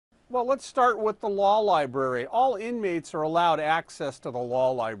Well, let's start with the law library. All inmates are allowed access to the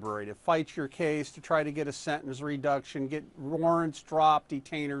law library to fight your case, to try to get a sentence reduction, get warrants dropped,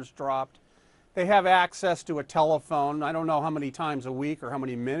 detainers dropped. They have access to a telephone. I don't know how many times a week or how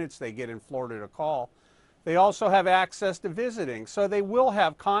many minutes they get in Florida to call. They also have access to visiting, so they will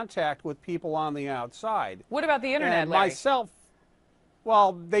have contact with people on the outside. What about the internet, And Larry? myself,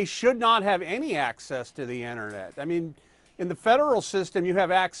 well, they should not have any access to the internet. I mean, in the federal system, you have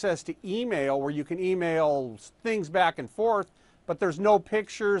access to email where you can email things back and forth, but there's no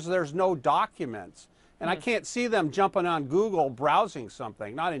pictures, there's no documents. And I can't see them jumping on Google browsing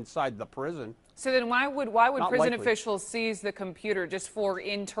something, not inside the prison. So then why would Not prison likely. officials seize the computer? Just for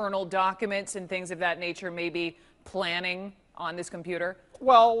internal documents and things of that nature, maybe planning on this computer?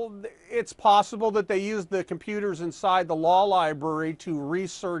 Well, it's possible that they use the computers inside the law library to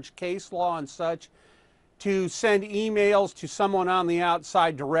research case law and such, to send emails to someone on the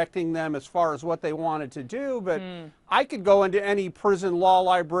outside directing them as far as what they wanted to do. But I could go into any prison law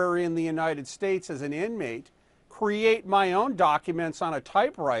library in the United States as an inmate, create my own documents on a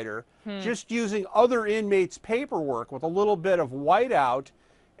typewriter, just using other inmates' paperwork with a little bit of whiteout,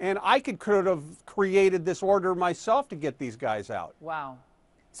 and I could have created this order myself to get these guys out. Wow.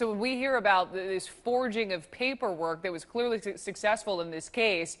 So when we hear about this forging of paperwork that was clearly successful in this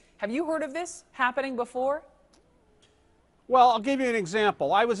case, have you heard of this happening before? Well, I'll give you an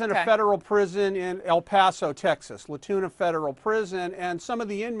example. I was in a federal prison in El Paso, Texas, Latuna Federal Prison, and some of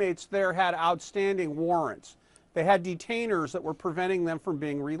the inmates there had outstanding warrants. They had detainers that were preventing them from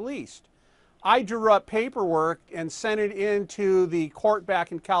being released. I drew up paperwork and sent it into the court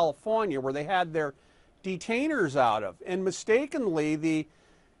back in California where they had their detainers out of. And mistakenly, the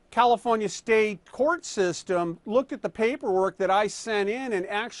California state court system looked at the paperwork that I sent in and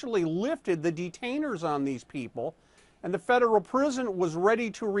actually lifted the detainers on these people. And the federal prison was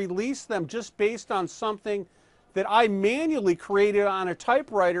ready to release them just based on something that I manually created on a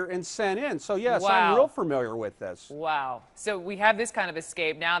typewriter and sent in. So yes, I'm real familiar with this. Wow. So we have this kind of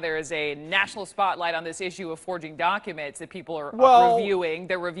escape. Now there is a national spotlight on this issue of forging documents that people are reviewing.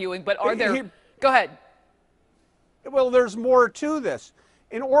 They're reviewing, but are there... Go ahead. Well, there's more to this.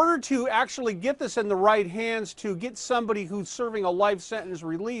 In order to actually get this in the right hands, to get somebody who's serving a life sentence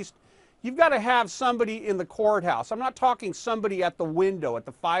released, you've got to have somebody in the courthouse. I'm not talking somebody at the window, at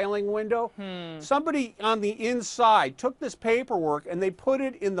the filing window. Somebody on the inside took this paperwork and they put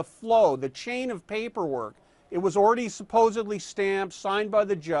it in the flow, the chain of paperwork. It was already supposedly stamped, signed by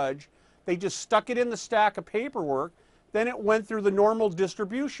the judge. They just stuck it in the stack of paperwork. Then it went through the normal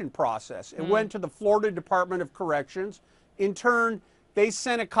distribution process. It went to the Florida Department of Corrections. In turn, they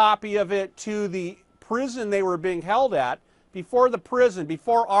sent a copy of it to the prison they were being held at. Before the prison,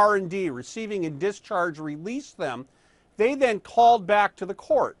 before R&D, receiving and discharge, released them, they then called back to the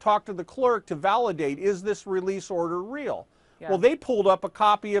court, talked to the clerk to validate, is this release order real? Well, they pulled up a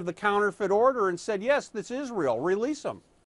copy of the counterfeit order and said, yes, this is real, release them.